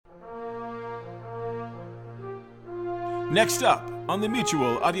Next up on the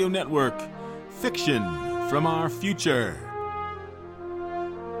Mutual Audio Network, Fiction from Our Future.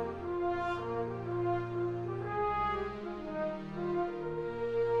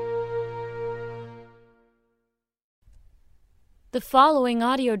 The following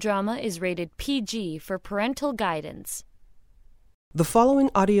audio drama is rated PG for parental guidance. The following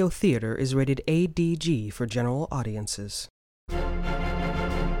audio theater is rated ADG for general audiences.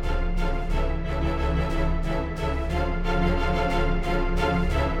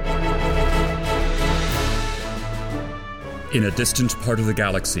 In a distant part of the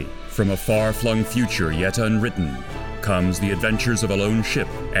galaxy, from a far-flung future yet unwritten, comes the adventures of a lone ship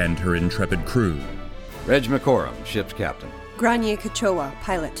and her intrepid crew. Reg McCorum, ship's captain. Grania Kachowa,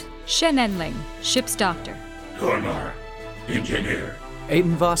 pilot. Shen Enling, ship's doctor. Tormar, engineer.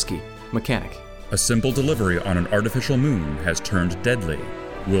 Aiden Vosky, mechanic. A simple delivery on an artificial moon has turned deadly.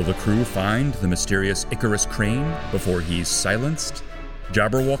 Will the crew find the mysterious Icarus Crane before he's silenced?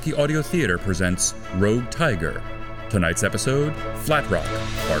 Jabberwocky Audio Theater presents Rogue Tiger. Tonight's episode, Flat Rock,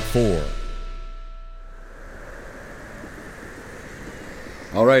 Part 4.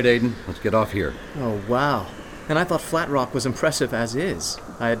 All right, Aiden, let's get off here. Oh, wow. And I thought Flat Rock was impressive as is.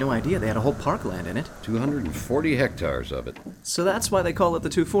 I had no idea they had a whole parkland in it. 240 hectares of it. So that's why they call it the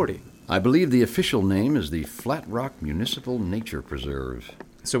 240. I believe the official name is the Flat Rock Municipal Nature Preserve.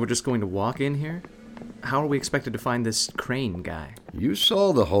 So we're just going to walk in here? How are we expected to find this Crane guy? You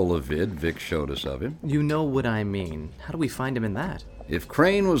saw the holovid Vic showed us of him. You know what I mean. How do we find him in that? If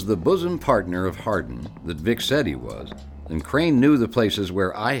Crane was the bosom partner of Hardin that Vic said he was, then Crane knew the places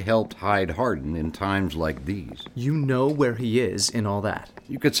where I helped hide Hardin in times like these. You know where he is in all that.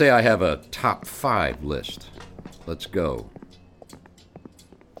 You could say I have a top 5 list. Let's go.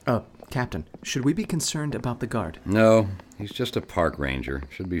 Captain, should we be concerned about the guard? No, he's just a park ranger.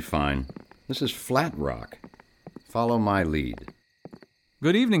 Should be fine. This is Flat Rock. Follow my lead.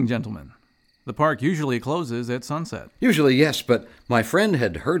 Good evening, gentlemen. The park usually closes at sunset. Usually, yes, but my friend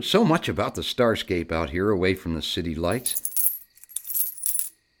had heard so much about the starscape out here away from the city lights.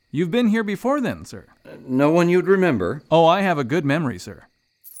 You've been here before then, sir? No one you'd remember. Oh, I have a good memory, sir.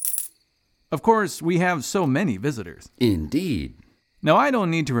 Of course, we have so many visitors. Indeed. Now, I don't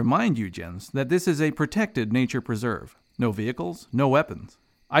need to remind you, gents, that this is a protected nature preserve. No vehicles, no weapons.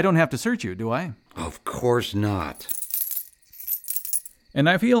 I don't have to search you, do I? Of course not. And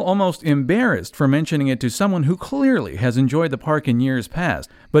I feel almost embarrassed for mentioning it to someone who clearly has enjoyed the park in years past,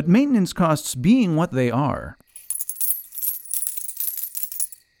 but maintenance costs being what they are.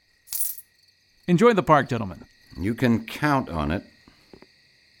 Enjoy the park, gentlemen. You can count on it.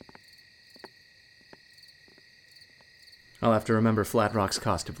 I'll have to remember Flat Rock's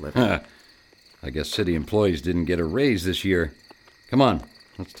cost of living. I guess city employees didn't get a raise this year. Come on,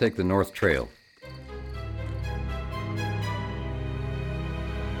 let's take the North Trail.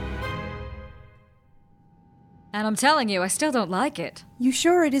 And I'm telling you, I still don't like it. You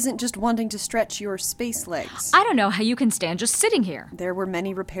sure it isn't just wanting to stretch your space legs? I don't know how you can stand just sitting here. There were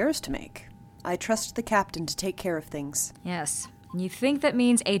many repairs to make. I trust the captain to take care of things. Yes, and you think that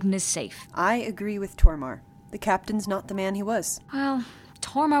means Aiden is safe. I agree with Tormar. The captain's not the man he was. Well,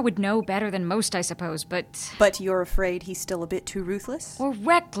 Tormar would know better than most, I suppose, but... But you're afraid he's still a bit too ruthless? Or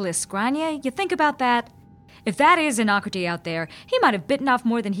reckless, Grania. You think about that. If that is Inocrity out there, he might have bitten off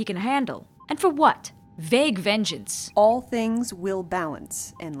more than he can handle. And for what? Vague vengeance. All things will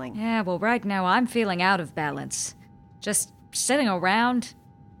balance, Enling. Yeah, well, right now I'm feeling out of balance. Just sitting around.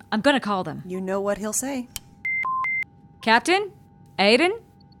 I'm gonna call them. You know what he'll say. Captain? Aiden?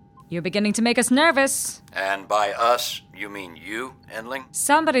 You're beginning to make us nervous. And by us, you mean you, Enling?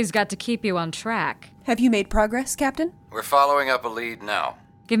 Somebody's got to keep you on track. Have you made progress, Captain? We're following up a lead now.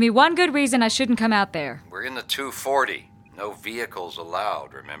 Give me one good reason I shouldn't come out there. We're in the 240. No vehicles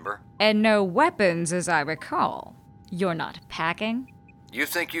allowed, remember? And no weapons, as I recall. You're not packing? You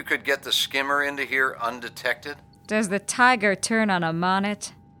think you could get the skimmer into here undetected? Does the tiger turn on a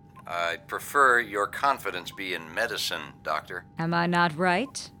bonnet? I'd prefer your confidence be in medicine, Doctor. Am I not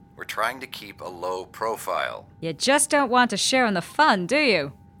right? We're trying to keep a low profile. You just don't want to share in the fun, do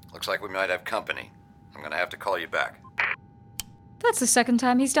you? Looks like we might have company. I'm gonna have to call you back. That's the second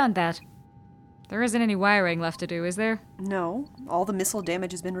time he's done that. There isn't any wiring left to do, is there? No. All the missile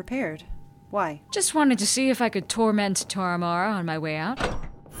damage has been repaired. Why? Just wanted to see if I could torment Tormar on my way out.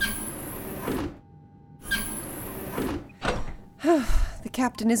 The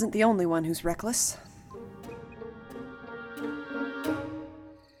captain isn't the only one who's reckless.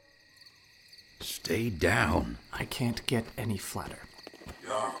 Stay down. I can't get any flatter.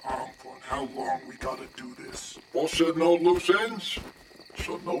 Yeah, Uncle, how long we gotta do this? Boss said no loose ends?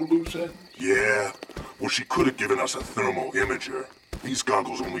 So no loose ends? Yeah, Well, she could have given us a thermal imager. These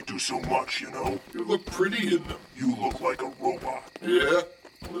goggles only do so much, you know? You look pretty in them. You look like a robot. Yeah?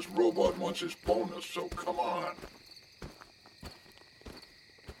 Well, this robot wants his bonus, so come on.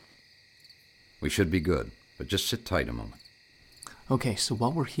 We should be good, but just sit tight a moment. Okay, so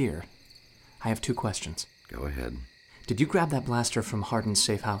while we're here, I have 2 questions. Go ahead. Did you grab that blaster from Hardin's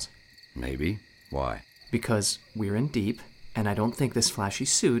safe house? Maybe. Why? Because we're in deep, and I don't think this flashy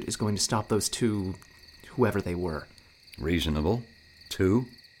suit is going to stop those 2, whoever they were. Reasonable. 2?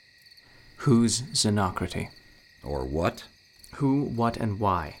 Who's Xenocraty? Or what? Who, what, and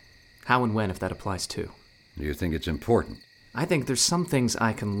why. How and when, if that applies too. Do you think it's important? I think there's some things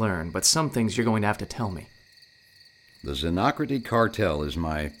I can learn, but some things you're going to have to tell me. The Xenocraty cartel is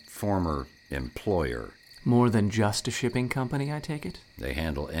my former employer. More than just a shipping company, I take it? They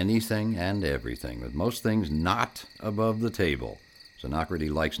handle anything and everything, with most things not above the table.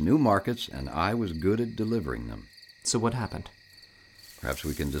 Xenocraty likes new markets, and I was good at delivering them. So what happened? Perhaps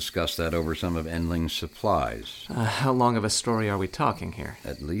we can discuss that over some of Endling's supplies. How long of a story are we talking here?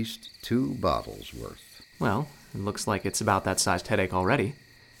 At least 2 bottles worth. Well, it looks like it's about that sized headache already.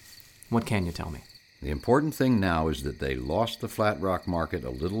 What can you tell me? The important thing now is that they lost the Flat Rock market a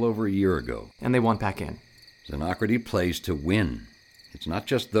little over a year ago. And they want back in. Xenocraty plays to win. It's not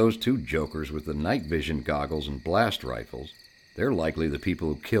just those 2 jokers with the night vision goggles and blast rifles. They're likely the people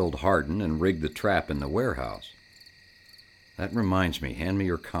who killed Hardin and rigged the trap in the warehouse. That reminds me, hand me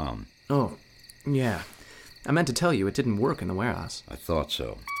your comm. Oh, yeah. I meant to tell you it didn't work in the warehouse. I thought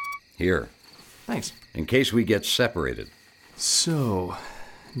so. Here. Thanks. In case we get separated. So,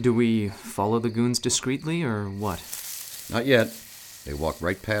 do we follow the goons discreetly, or what? Not yet. They walked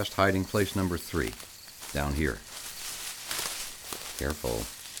right past hiding place number 3. Down here. Careful.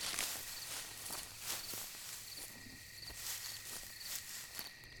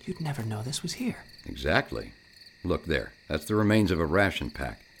 You'd never know this was here. Exactly. Look there. That's the remains of a ration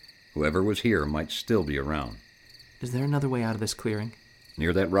pack. Whoever was here might still be around. Is there another way out of this clearing?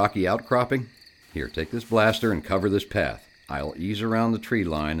 Near that rocky outcropping? Here, take this blaster and cover this path. I'll ease around the tree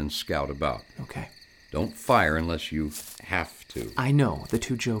line and scout about. Okay. Don't fire unless you have to. I know, the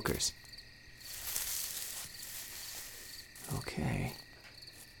 2 jokers. Okay.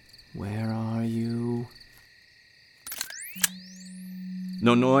 Where are you?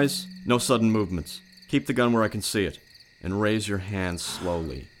 No noise, no sudden movements. Keep the gun where I can see it, and raise your hands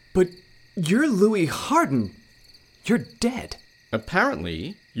slowly. But you're Louis Hardin. You're dead.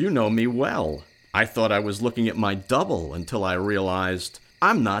 Apparently, you know me well. I thought I was looking at my double until I realized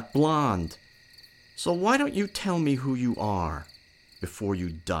I'm not blonde. So why don't you tell me who you are before you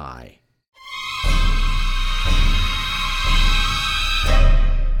die?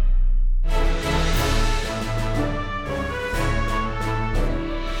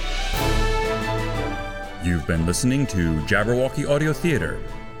 You've been listening to Jabberwocky Audio Theater.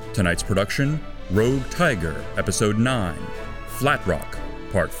 Tonight's production, Rogue Tiger, Episode 9, Flat Rock,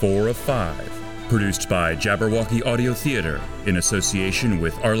 Part 4 of 5. Produced by Jabberwocky Audio Theater in association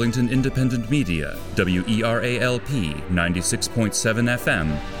with Arlington Independent Media, WERALP 96.7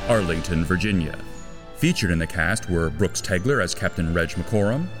 FM, Arlington, Virginia. Featured in the cast were Brooks Tegler as Captain Reg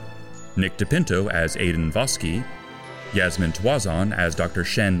McCorum, Nick DePinto as Aidan Vosky, Yasmin Tuazon as Dr.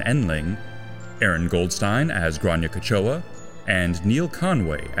 Shen Endling, Aaron Goldstein as Grania Kachoa, and Neil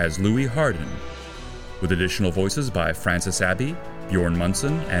Conway as Louis Hardin, with additional voices by Francis Abbey, Bjorn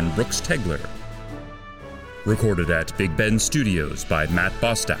Munson, and Brooks Tegler. Recorded at Big Ben Studios by Matt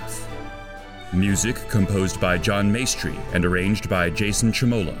Bostaff. Music composed by John Maestri and arranged by Jason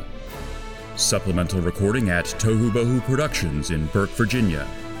Chimola. Supplemental recording at Tohu Bohu Productions in Burke, Virginia.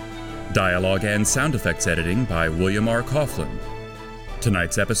 Dialogue and sound effects editing by William R. Coughlin.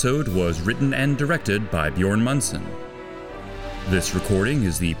 Tonight's episode was written and directed by Bjorn Munson. This recording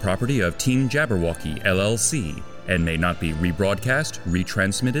is the property of Team Jabberwocky, LLC, and may not be rebroadcast,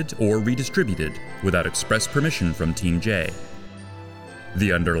 retransmitted, or redistributed without express permission from Team J.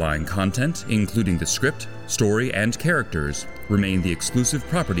 The underlying content, including the script, story, and characters, remain the exclusive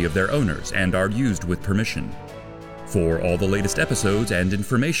property of their owners and are used with permission. For all the latest episodes and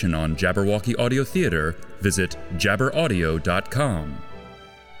information on Jabberwocky Audio Theater, visit jabberaudio.com.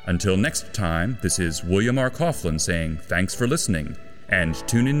 Until next time, this is William R. Coughlin saying thanks for listening, and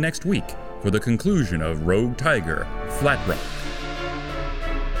tune in next week for the conclusion of Rogue Tiger, Flat Rock.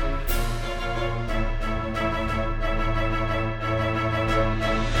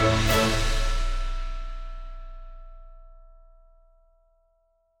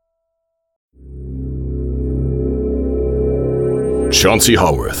 Chauncey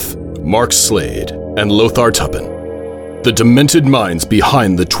Haworth, Mark Slade, and Lothar Tuppen. the demented minds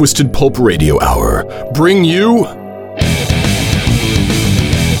behind the Twisted Pulp Radio Hour bring you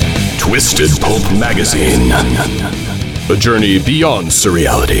Twisted Pulp Magazine. A journey beyond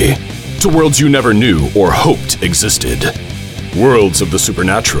surreality to worlds you never knew or hoped existed. Worlds of the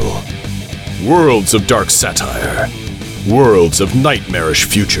supernatural. Worlds of dark satire. Worlds of nightmarish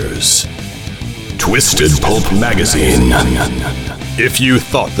futures. Twisted Pulp Magazine. If you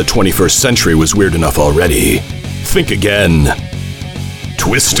thought the 21st century was weird enough already, think again.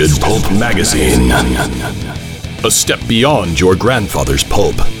 Twisted Pulp Magazine. A step beyond your grandfather's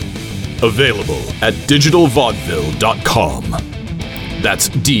pulp. Available at digitalvaudeville.com. That's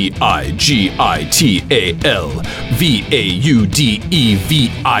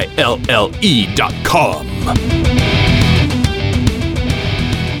digitalvaudeville.com.